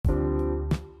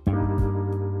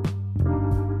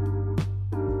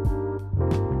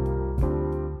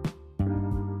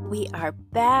We are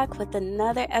back with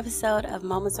another episode of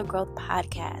Moments of Growth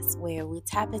podcast, where we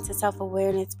tap into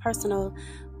self-awareness, personal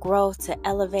growth to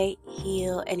elevate,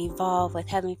 heal, and evolve with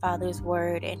Heavenly Father's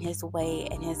word and His way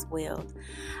and His will.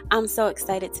 I'm so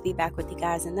excited to be back with you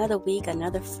guys another week,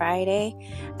 another Friday.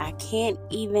 I can't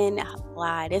even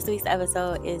lie. This week's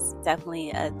episode is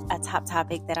definitely a top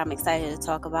topic that I'm excited to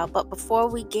talk about. But before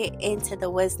we get into the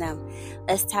wisdom,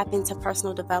 let's tap into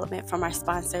personal development from our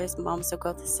sponsors, Moments of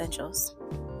Growth Essentials.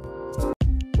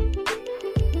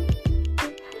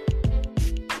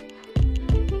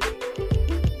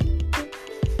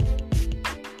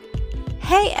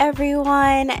 Hey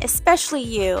everyone, especially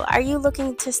you. Are you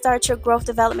looking to start your growth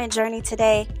development journey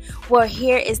today? Well,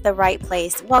 here is the right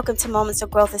place. Welcome to Moments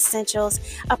of Growth Essentials,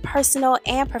 a personal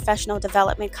and professional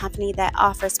development company that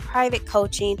offers private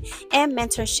coaching and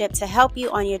mentorship to help you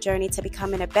on your journey to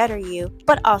becoming a better you,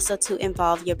 but also to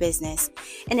involve your business.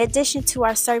 In addition to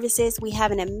our services, we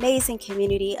have an amazing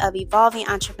community of evolving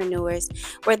entrepreneurs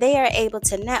where they are able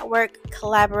to network,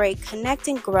 collaborate, connect,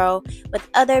 and grow with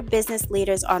other business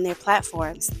leaders on their platform.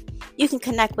 You can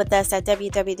connect with us at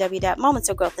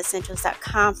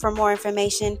www.momentsofgrowthessentials.com for more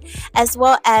information, as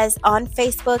well as on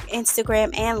Facebook, Instagram,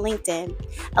 and LinkedIn.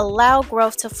 Allow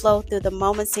growth to flow through the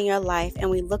moments in your life, and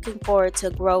we're looking forward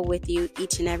to grow with you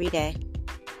each and every day.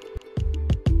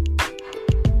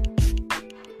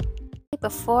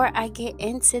 Before I get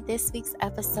into this week's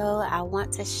episode, I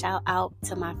want to shout out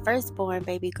to my firstborn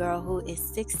baby girl who is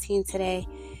 16 today.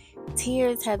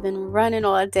 Tears have been running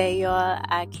all day, y'all.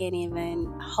 I can't even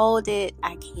hold it.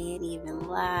 I can't even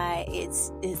lie.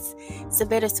 It's a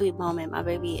bittersweet moment. My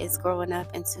baby is growing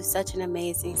up into such an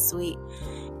amazing, sweet,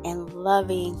 and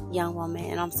loving young woman,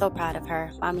 and I'm so proud of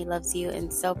her. Mommy loves you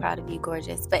and so proud of you,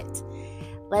 gorgeous. But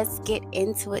let's get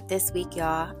into it this week,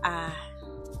 y'all.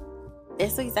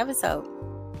 This week's episode.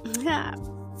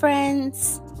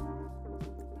 Friends,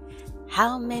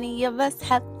 how many of us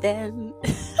have them?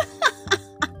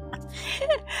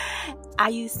 I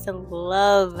used to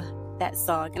love that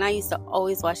song, and I used to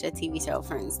always watch that TV show,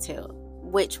 Friends, too,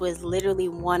 which was literally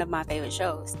one of my favorite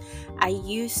shows. I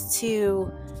used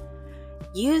to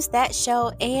use that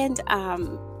show and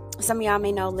some of y'all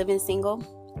may know Living Single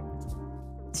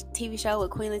TV show with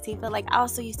Queen Latifah. I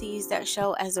also used to use that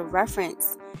show as a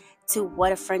reference to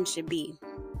what a friend should be.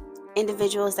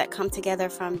 Individuals that come together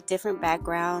from different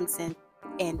backgrounds and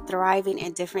thriving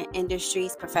in different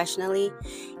industries professionally,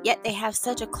 yet they have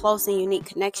such a close and unique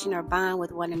connection or bond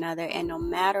with one another, and no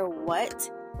matter what,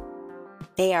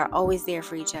 they are always there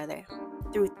for each other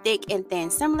through thick and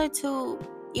thin, similar to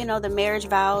the marriage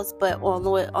vows, but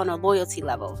on a loyalty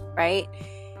level, right?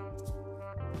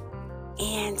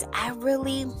 And I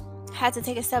really had to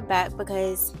take a step back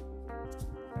because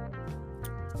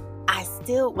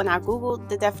when I Googled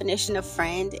the definition of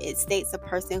friend, it states a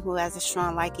person who has a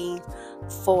strong liking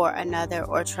for another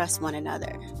or trusts one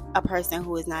another, a person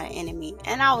who is not an enemy.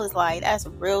 And I was like, that's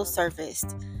real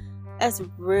surfaced. That's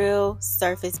real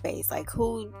surface based.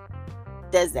 Who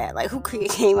does that? Who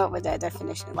came up with that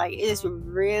definition? It's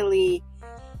really,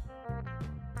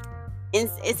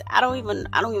 it's I don't even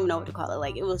know what to call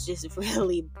it. It was just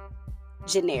really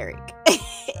generic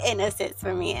in a sense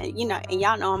for me. And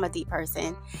y'all know I'm a deep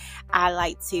person. I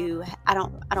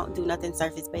don't do nothing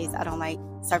surface based. I don't like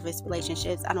surface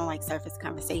relationships. I don't like surface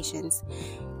conversations.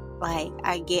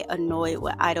 I get annoyed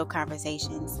with idle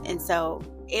conversations. And so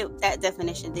that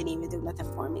definition didn't even do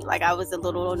nothing for me. I was a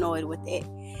little annoyed with it.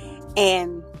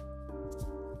 And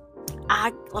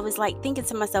I was thinking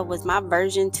to myself, was my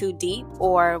version too deep,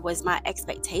 or was my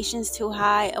expectations too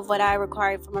high of what I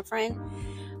required from a friend?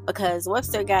 Because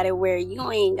Webster got it where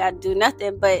you ain't got to do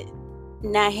nothing but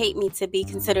not hate me to be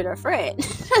considered a friend.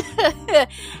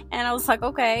 And I was like,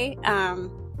 okay, I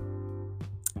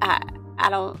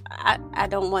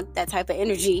don't want that type of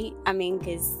energy.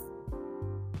 Because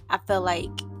I feel like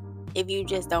if you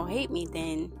just don't hate me,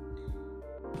 then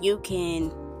you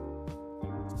can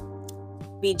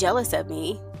be jealous of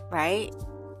me, right?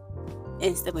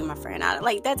 And still be my friend. I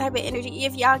like that type of energy.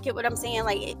 If y'all get what I'm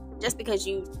saying, just because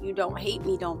you don't hate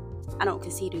me, I don't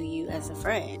consider you as a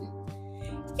friend.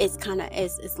 It's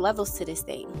it's levels to this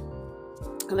thing.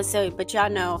 I'm gonna tell you, but y'all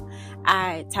know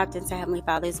I tapped into Heavenly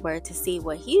Father's word to see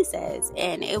what He says,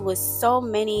 and it was so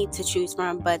many to choose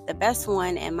from, but the best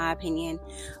one, in my opinion,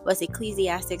 was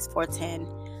Ecclesiastes 4:10.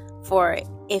 For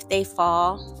if they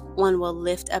fall, one will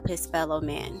lift up his fellow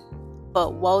man,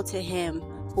 but woe to him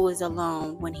who is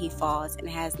alone when he falls and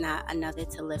has not another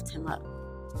to lift him up.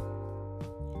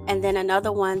 And then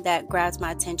another one that grabs my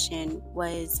attention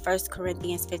was 1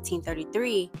 Corinthians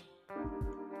 15:33.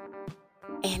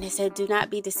 And it said, do not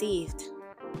be deceived.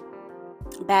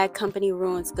 Bad company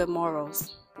ruins good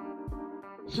morals.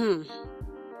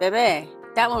 Baby,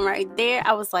 that one right there,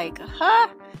 I was like, huh?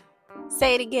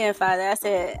 Say it again, Father. I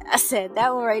said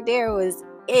that one right there was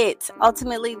it.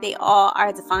 Ultimately, they all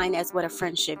are defined as what a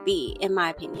friend should be, in my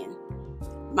opinion.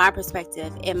 My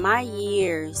perspective. In my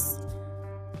years,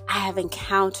 I have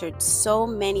encountered so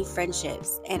many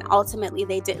friendships, and ultimately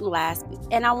they didn't last.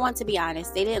 And I want to be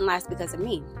honest, they didn't last because of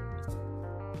me.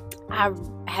 I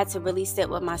had to really sit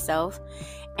with myself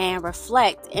and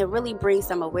reflect and really bring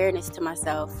some awareness to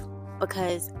myself,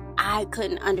 because I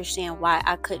couldn't understand why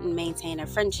I couldn't maintain a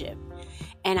friendship.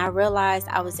 And I realized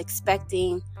I was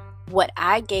expecting what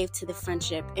I gave to the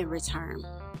friendship in return.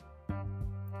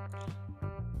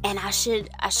 And I should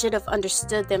have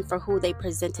understood them for who they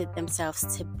presented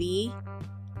themselves to be,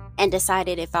 and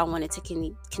decided if I wanted to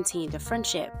continue the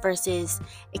friendship, versus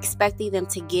expecting them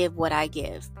to give what I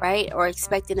give, right? Or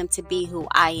expecting them to be who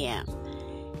I am.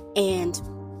 And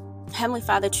Heavenly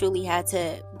Father truly had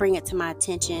to bring it to my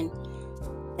attention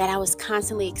that I was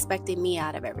constantly expecting me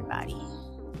out of everybody.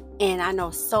 And I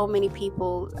know so many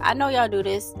people, I know y'all do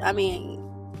this. I mean,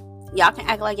 y'all can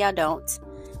act like y'all don't,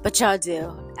 but y'all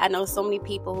do. I know so many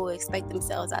people who expect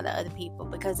themselves out of other people,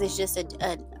 because it's just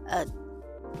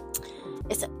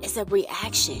it's a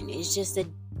reaction. It's just a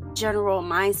general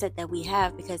mindset that we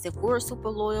have, because if we're super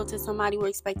loyal to somebody, we're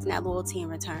expecting that loyalty in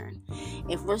return.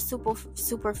 If we're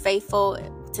super faithful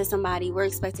to somebody, we're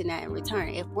expecting that in return.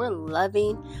 If we're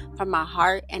loving from our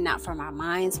heart and not from our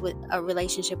minds with a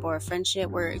relationship or a friendship,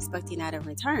 we're expecting that in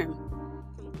return.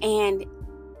 And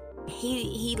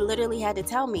he literally had to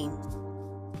tell me,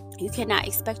 you cannot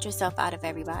expect yourself out of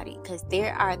everybody, because they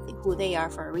are who they are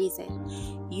for a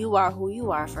reason. You are who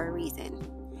you are for a reason.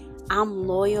 I'm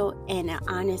loyal and an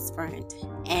honest friend,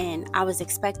 and I was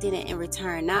expecting it in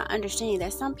return, not understanding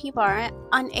that some people are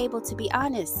unable to be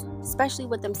honest, especially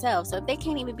with themselves. So if they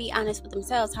can't even be honest with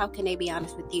themselves, how can they be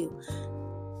honest with you?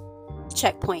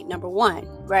 Checkpoint number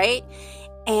 1, right?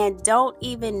 And don't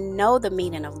even know the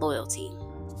meaning of loyalty.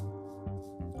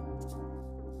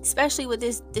 Especially with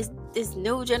this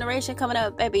new generation coming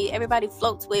up, baby. Everybody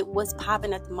floats with what's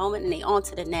popping at the moment, and they on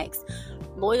to the next.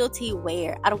 Loyalty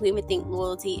where? I don't even think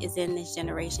loyalty is in this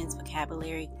generation's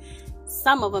vocabulary.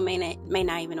 Some of them may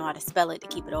not even know how to spell it to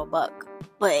keep it all buck.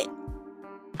 But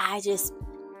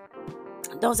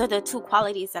those are the 2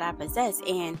 qualities that I possess.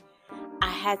 And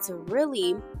I had to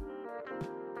really,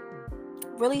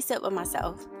 really sit with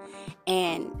myself.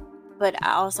 But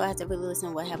I also had to really listen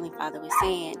to what Heavenly Father was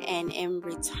saying. And in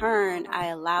return, I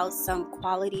allowed some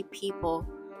quality people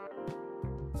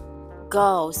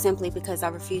go simply because I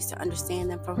refused to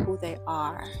understand them for who they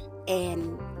are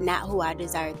and not who I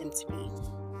desired them to be.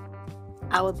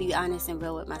 I would be honest and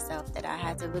real with myself, that I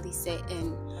had to really sit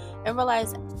and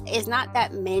realize it's not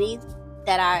that many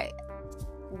that I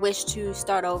wish to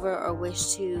start over or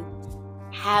wish to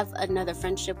have another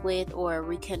friendship with or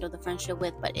rekindle the friendship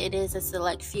with, but it is a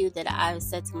select few that I've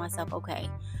said to myself, okay,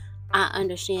 I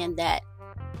understand that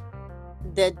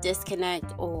the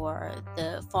disconnect or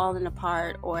the falling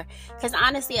apart, or because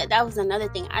honestly, that was another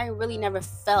thing. I really never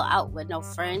fell out with no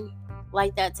friend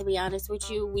like that, to be honest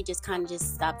with you. We just kind of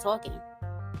just stopped talking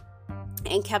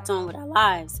and kept on with our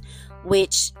lives,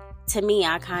 which to me,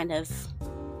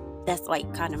 that's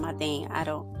like kind of my thing.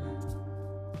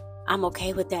 I'm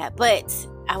okay with that, but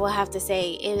I will have to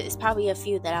say it's probably a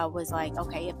few that I was like,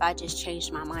 okay, if I just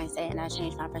changed my mindset and I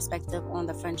changed my perspective on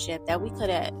the friendship, that we could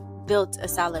have built a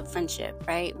solid friendship,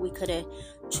 right? We could have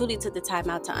truly took the time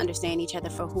out to understand each other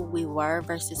for who we were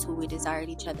versus who we desired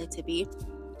each other to be.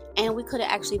 And we could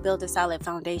have actually built a solid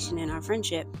foundation in our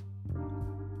friendship.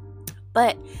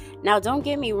 But now, don't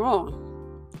get me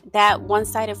wrong, that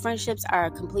one-sided friendships are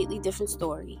a completely different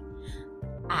story.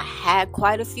 I had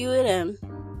quite a few of them,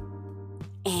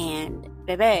 and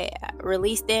baby,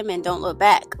 release them and don't look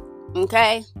back.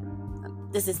 Okay?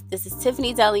 This is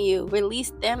Tiffany telling you,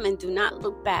 release them and do not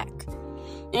look back.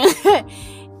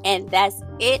 And that's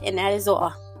it, and that is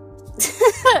all.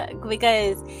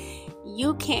 Because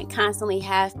you can't constantly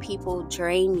have people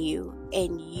drain you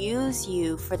and use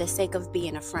you for the sake of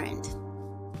being a friend.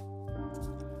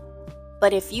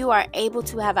 But if you are able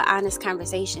to have an honest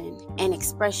conversation and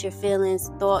express your feelings,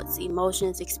 thoughts,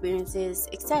 emotions, experiences,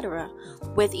 etc.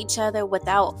 with each other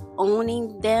without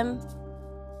owning them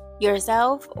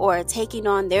yourself or taking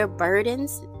on their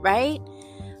burdens, right?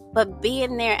 But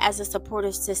being there as a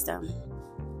supportive system,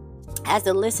 as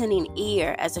a listening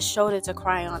ear, as a shoulder to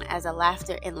cry on, as a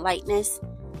laughter and lightness,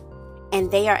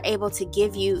 and they are able to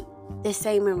give you the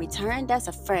same in return, that's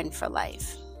a friend for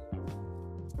life.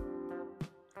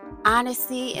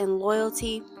 Honesty and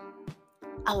loyalty,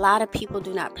 a lot of people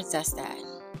do not possess that.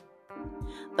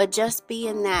 but just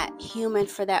being that human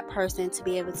for that person, to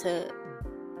be able to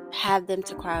have them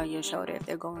to cry on your shoulder if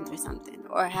they're going through something,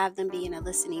 or have them be in a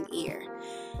listening ear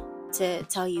to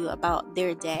tell you about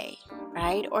their day,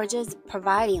 right? Or just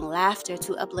providing laughter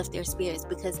to uplift their spirits.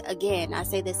 Because again, I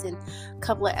say this in a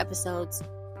couple of episodes,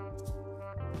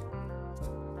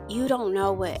 you don't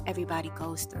know what everybody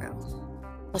goes through.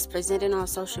 What's presented on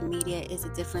social media is a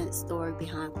different story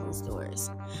behind closed doors.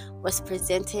 What's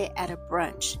presented at a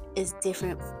brunch is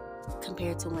different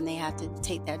compared to when they have to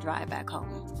take that drive back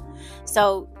home.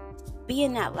 So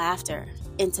being that laughter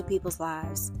into people's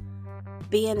lives,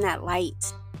 being that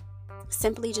light,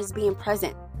 simply just being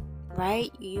present,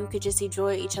 right? You could just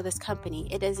enjoy each other's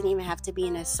company. It doesn't even have to be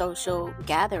in a social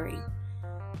gathering.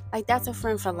 Like, that's a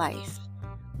friend for life,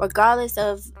 regardless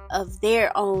of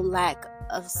their own lack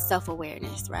of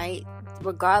self-awareness, right?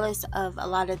 Regardless of a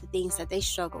lot of the things that they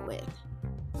struggle with.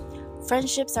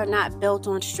 Friendships are not built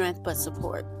on strength but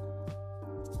support.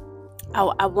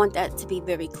 I want that to be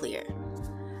very clear.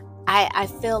 I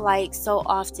feel like so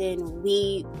often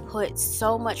we put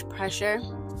so much pressure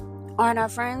on our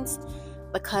friends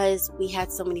because we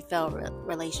had so many failed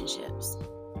relationships.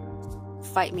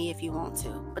 Fight me if you want to,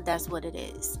 but that's what it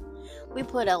is. We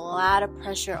put a lot of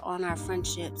pressure on our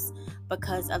friendships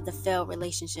because of the failed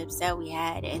relationships that we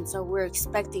had. And so we're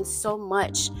expecting so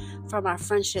much from our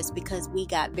friendships because we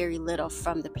got very little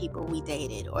from the people we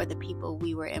dated, or the people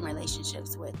we were in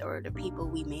relationships with, or the people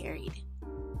we married.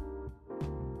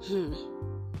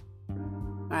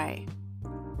 Right.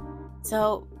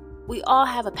 So we all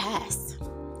have a past.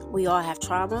 We all have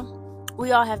trauma.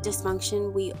 We all have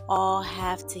dysfunction. We all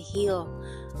have to heal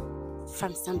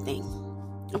from something.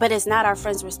 But it's not our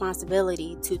friends'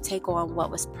 responsibility to take on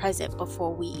what was present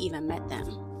before we even met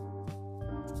them.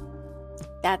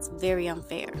 That's very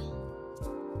unfair.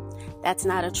 That's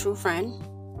not a true friend.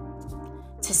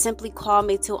 To simply call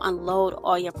me to unload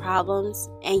all your problems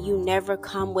and you never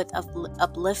come with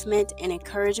upliftment and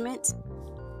encouragement,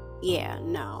 yeah,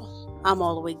 no, I'm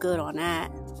all the way good on that.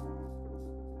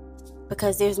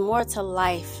 Because there's more to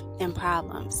life than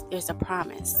problems. There's a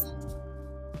promise.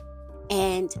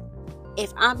 And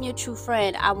if I'm your true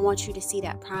friend, I want you to see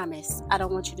that promise. I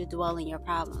don't want you to dwell in your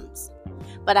problems.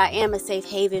 But I am a safe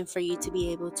haven for you to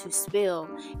be able to spill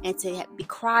and to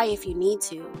cry if you need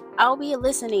to. I'll be a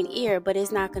listening ear, but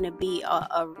it's not going to be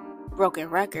a broken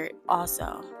record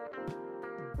also.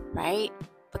 Right?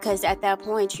 Because at that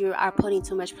point, you are putting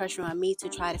too much pressure on me to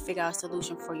try to figure out a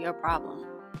solution for your problem.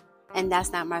 And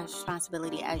that's not my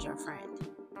responsibility as your friend.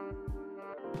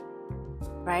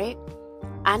 Right?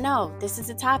 I know this is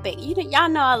a topic. Y'all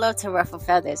know I love to ruffle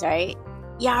feathers, right?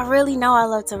 Y'all really know I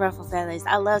love to ruffle feathers.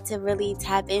 I love to really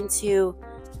tap into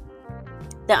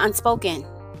the unspoken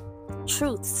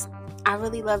truths. I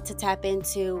really love to tap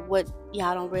into what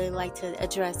y'all don't really like to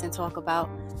address and talk about.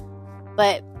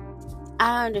 But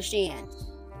I understand.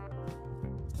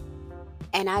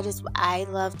 And I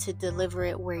love to deliver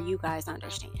it where you guys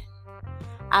understand.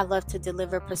 I love to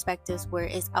deliver perspectives where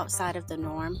it's outside of the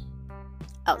norm,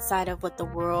 outside of what the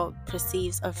world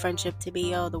perceives a friendship to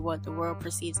be, or what the world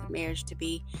perceives a marriage to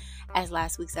be, as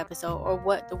last week's episode, or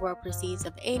what the world perceives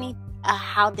of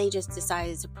how they just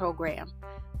decided to program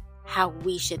how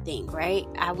we should think, right?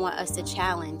 I want us to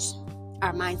challenge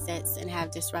our mindsets and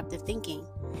have disruptive thinking.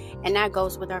 And that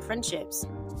goes with our friendships.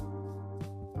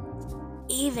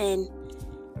 Even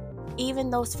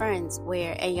those friends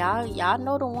where, and y'all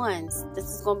know the ones, this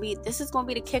is gonna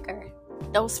be the kicker.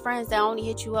 Those friends that only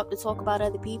hit you up to talk about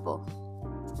other people.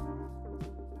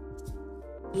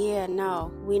 Yeah,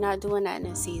 no, we're not doing that in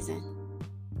this season.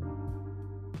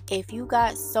 If you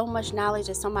got so much knowledge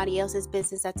of somebody else's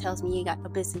business, that tells me you ain't got no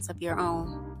business of your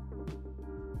own.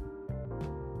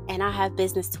 And I have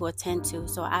business to attend to,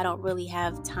 so I don't really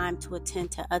have time to attend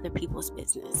to other people's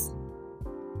business.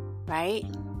 Right?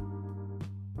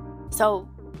 So,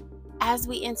 as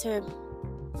we enter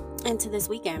into this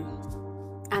weekend,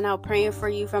 I know, praying for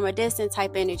you from a distance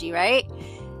type energy, right?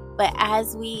 But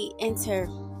as we enter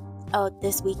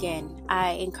this weekend,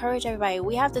 I encourage everybody,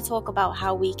 we have to talk about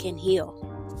how we can heal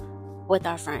with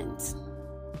our friends.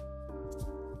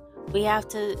 We have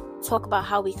to talk about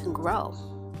how we can grow.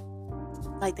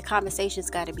 Like, the conversation's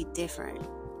got to be different.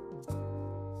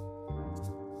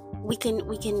 We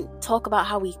can talk about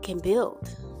how we can build,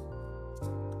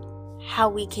 how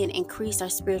we can increase our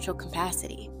spiritual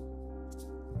capacity.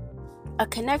 A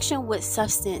connection with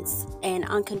substance and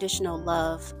unconditional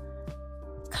love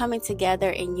coming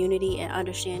together in unity and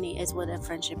understanding is what a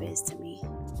friendship is to me.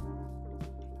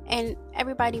 And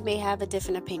everybody may have a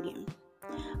different opinion,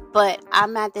 but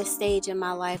I'm at this stage in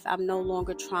my life, I'm no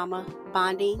longer trauma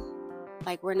bonding.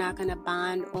 Like, we're not going to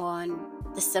bond on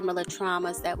the similar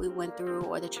traumas that we went through,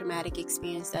 or the traumatic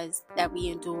experiences that we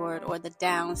endured, or the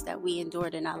downs that we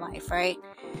endured in our life, right?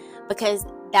 Because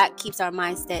that keeps our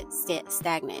mindset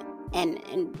stagnant.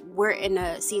 And we're in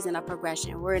a season of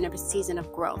progression. We're in a season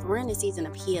of growth. We're in a season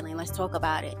of healing. Let's talk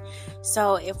about it.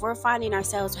 So if we're finding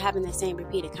ourselves having the same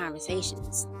repeated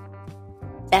conversations,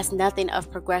 that's nothing of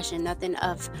progression, nothing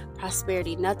of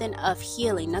prosperity, nothing of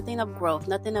healing, nothing of growth,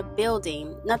 nothing of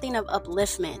building, nothing of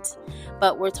upliftment.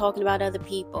 But we're talking about other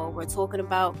people. We're talking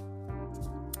about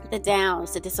the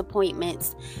downs, the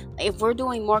disappointments. If we're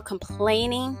doing more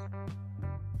complaining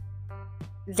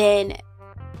than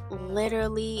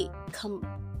literally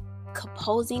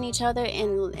composing each other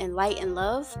in light and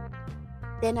love,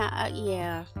 then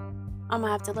I'm gonna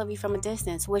have to love you from a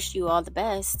distance. Wish you all the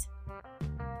best,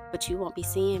 but you won't be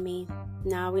seeing me.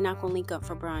 No, we're not gonna link up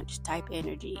for brunch type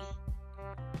energy.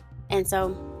 And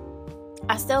so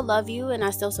I still love you, and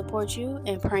I still support you,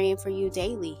 and praying for you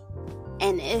daily.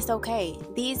 And it's okay.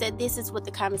 This is what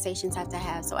the conversations have to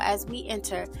have. So as we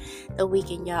enter the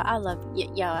weekend, y'all, I love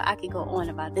y'all. I could go on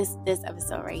about this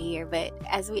episode right here, but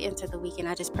as we enter the weekend,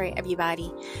 I just pray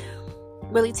everybody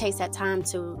really takes that time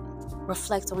to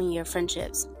reflect on your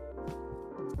friendships.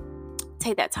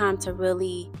 Take that time to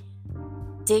really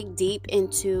dig deep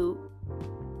into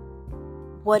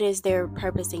what is their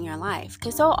purpose in your life.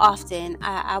 Because so often,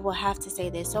 I will have to say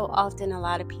this, so often a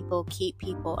lot of people keep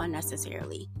people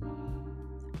unnecessarily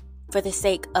for the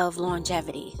sake of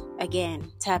longevity.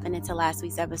 Again, tapping into last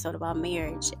week's episode about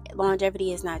marriage.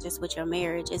 Longevity is not just with your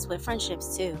marriage, it's with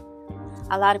friendships too.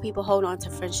 A lot of people hold on to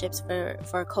friendships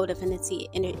for codependency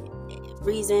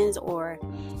reasons, or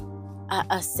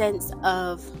a sense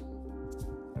of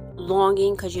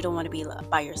longing because you don't want to be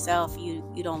by yourself.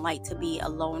 You don't like to be a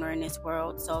loner in this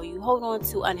world. So you hold on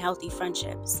to unhealthy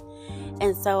friendships.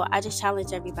 And so I just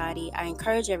challenge everybody. I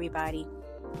encourage everybody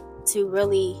to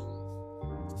really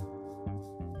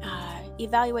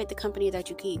evaluate the company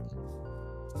that you keep.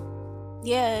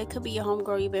 Yeah, it could be your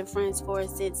homegirl you've been friends for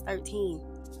since 13,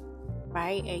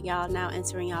 right? And y'all now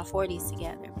entering y'all 40s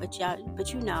together. But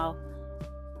you know,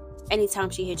 anytime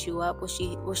she hits you up, what's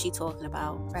she talking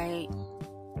about, right?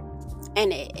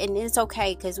 And it's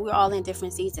okay, because we're all in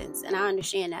different seasons, and I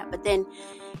understand that. But then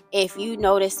if you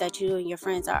notice that you and your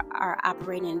friends are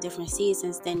operating in different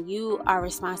seasons, then you are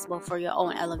responsible for your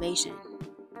own elevation.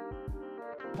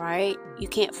 Right? You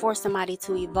can't force somebody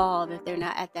to evolve if they're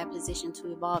not at that position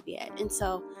to evolve yet. And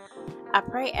so I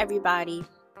pray everybody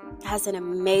has an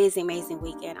amazing, amazing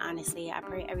weekend. Honestly, I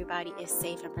pray everybody is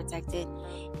safe and protected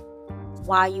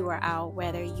while you are out,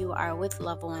 whether you are with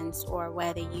loved ones or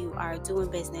whether you are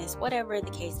doing business, whatever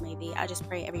the case may be. I just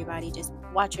pray everybody just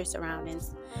watch your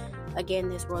surroundings. Again,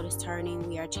 this world is turning.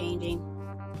 We are changing.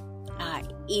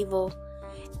 Evil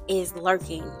is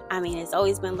lurking. I mean, it's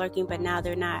always been lurking, but now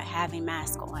they're not having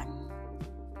masks on,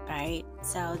 right?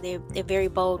 So they're very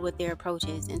bold with their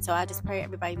approaches. And so I just pray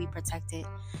everybody be protected.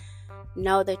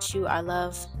 Know that you are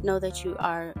loved. Know that you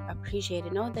are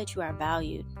appreciated. Know that you are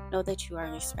valued. Know that you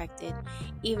are respected.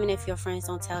 Even if your friends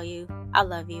don't tell you, I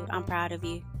love you. I'm proud of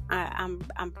you. I'm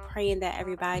praying that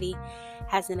everybody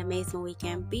has an amazing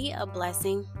weekend. Be a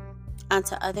blessing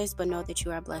unto others, but know that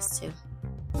you are blessed too.